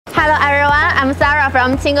Hello everyone, I'm Sarah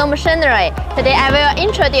from Qingong Machinery. Today I will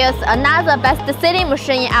introduce another best-selling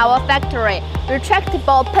machine in our factory,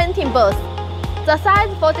 retractable painting booth. The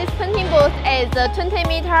size for this painting booth is 20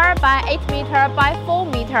 meter by 8 meter by 4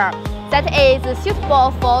 meter. That is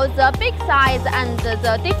suitable for the big size and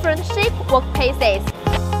the different shape workpieces.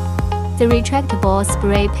 The retractable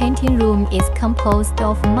spray painting room is composed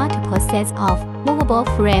of multiple sets of movable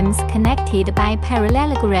frames connected by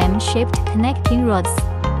parallelogram-shaped connecting rods.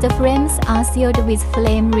 The frames are sealed with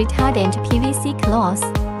flame-retardant PVC cloth.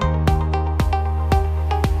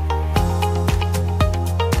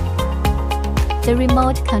 The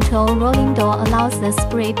remote control rolling door allows the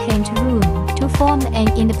spray paint room to form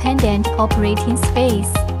an independent operating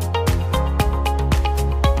space.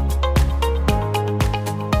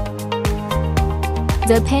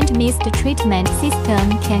 The paint mist treatment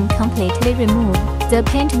system can completely remove the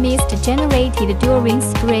paint mist generated during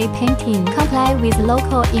spray painting, comply with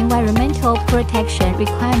local environmental protection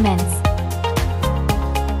requirements.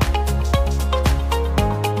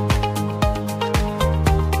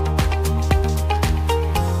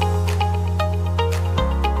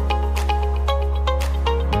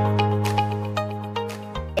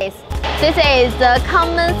 This is the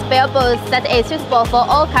common spare booth that is suitable for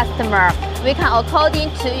all customers. We can according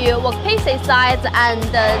to your workpiece size and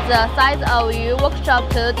the size of your workshop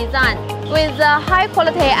to design. With the high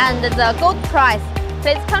quality and the good price,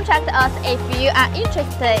 please contact us if you are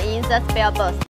interested in the spare booth.